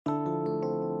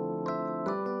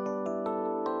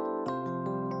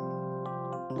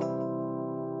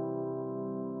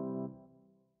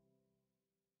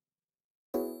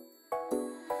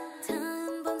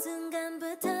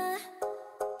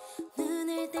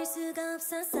버릴 수가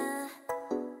없었어.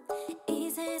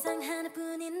 이 세상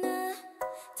하나뿐인 너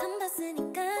처음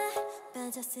봤으니까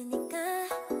빠졌으니까.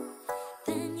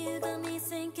 Then you got me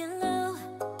sinking low.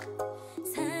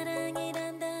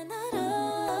 사랑이란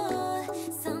단어로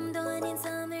섬도 아닌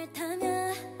섬을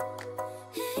타며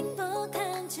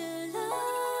행복한 줄로.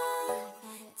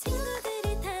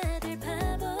 친구들이 다들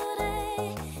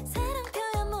바보래. 사랑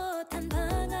표현 못한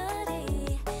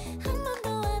벙어리. 한 번도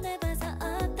안 해봐서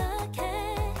어떡해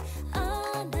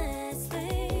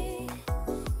honestly.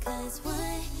 Cause 1,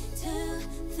 2,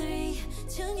 3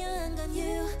 중요한 건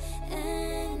you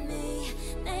and me.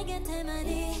 내 곁에만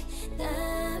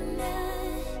있다면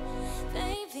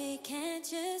Baby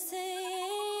can't you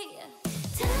see.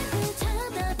 자꾸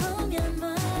쳐다보면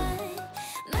뭘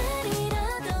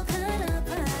말이라도 걸어봐.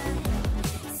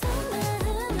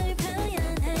 속마음을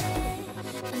표현해.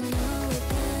 I know it's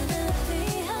gonna be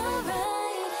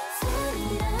alright.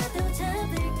 손이라도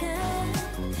잡을까.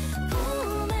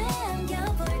 몸에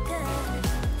안겨볼까.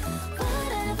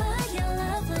 Whatever your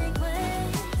love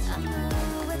language. I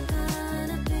know it's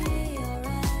gonna be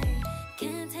alright.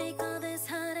 Can't take all this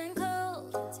hot and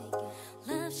cold.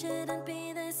 Love shouldn't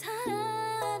be this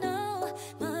hard. No.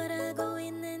 뭐라고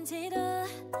있는지도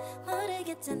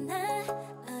모르겠잖아.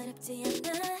 어렵지 않아.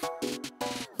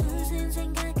 무슨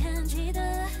생각한지도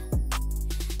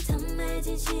정말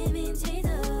진심인지도.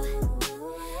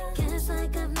 Guess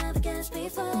like I've never guessed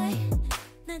before.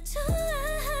 나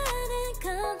좋아하는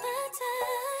건 맞아.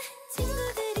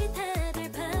 친구들이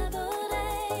다들 바보래.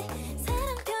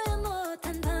 사랑 표현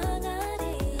못한 벙어리.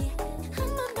 한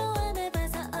번도 안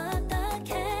해봐서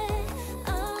어떡해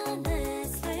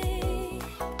honestly.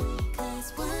 Cause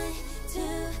 1, 2,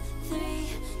 3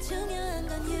 중요한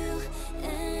건 you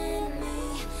and me.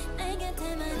 내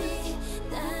곁에만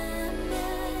있다면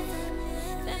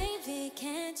Baby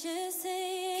can't you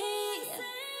see.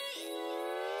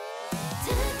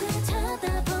 자꾸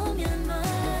쳐다보면 뭘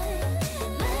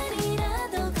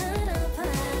말이라도 걸어봐.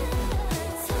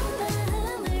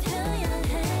 속마음을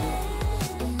표현해.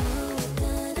 I know it's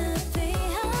gonna be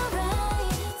alright.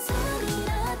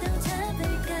 손이라도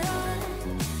잡을까.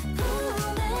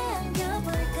 몸에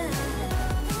안겨볼까.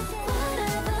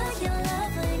 Whatever your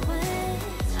love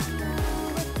language. I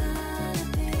know it's gonna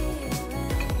be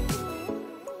alright.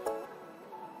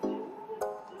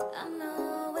 I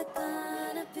know it's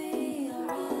gonna be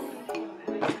alright.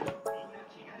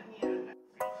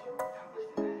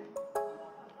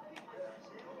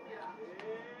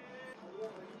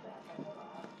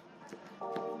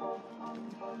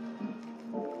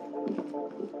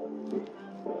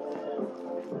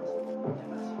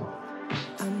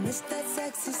 I miss that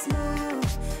sexy smile,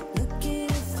 looking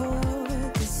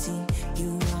forward to see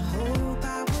you. I hope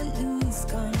I will lose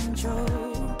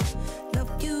control.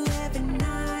 Love you every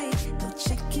night, no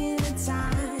checking the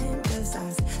time, just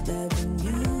us loving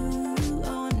you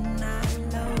all night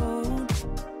long.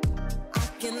 I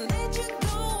can let you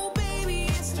go, baby,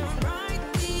 it's the right,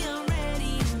 we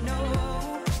already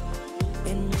know,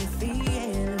 and we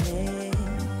feel it.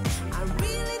 I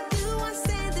really do, I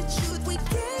say the truth, we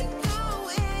can't go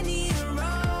any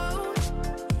road.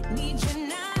 Need you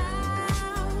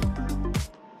now.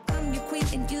 I'm your queen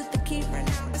and you the king right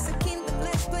now. It's a kingdom,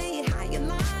 let's play it how you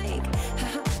like.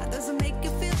 Haha, doesn't make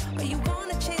you feel, or you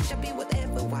wanna change, I'll be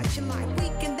whatever, what you like. We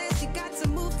can dance, you got to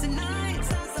move tonight.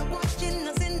 Stars are watching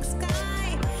us in the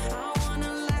sky. I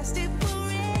wanna last it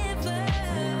forever.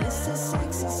 It's a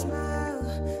sexy smile,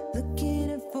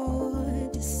 looking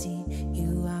forward to see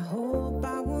you. I hope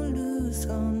I won't lose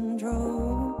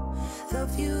control.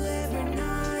 Love you every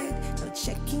night, no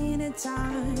checking the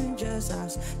time, just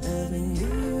us loving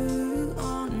you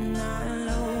all night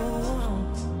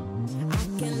long. I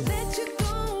can let you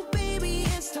go, baby,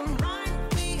 it's the right,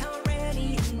 we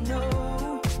already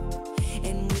know,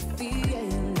 and we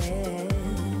feel it.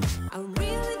 I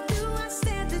really do, I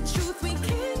said the truth, we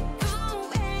can't go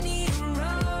any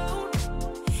road.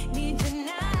 Need you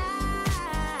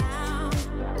now.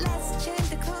 Let's change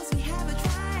the clothes, we have a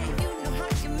drive. You know how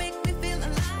you make me feel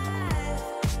alive.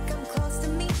 Come close to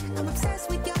me, I'm obsessed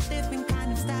with your different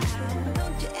kind of style.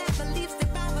 Don't you ever leave, stay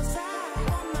by my side.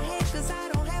 On my head, cause I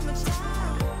don't have much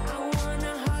time. I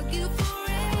wanna hug you forever.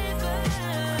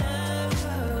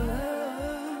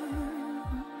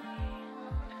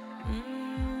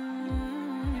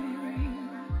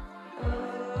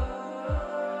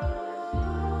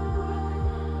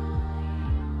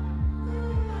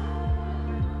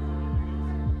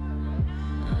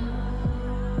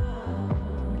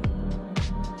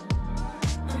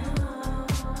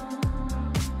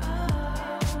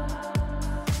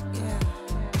 Yeah,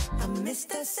 I miss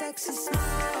that sexy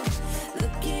smile,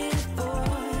 looking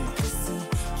for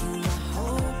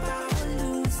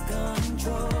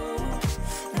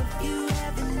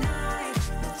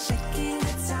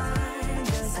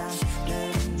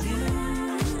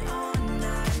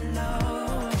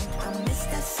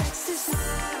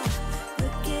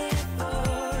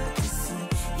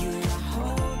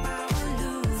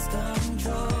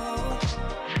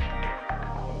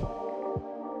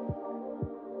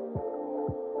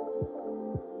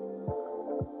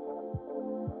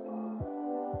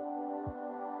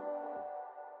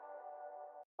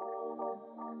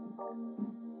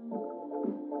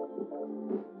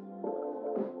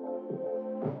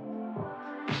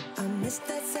Kiss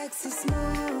that sexy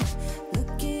smile.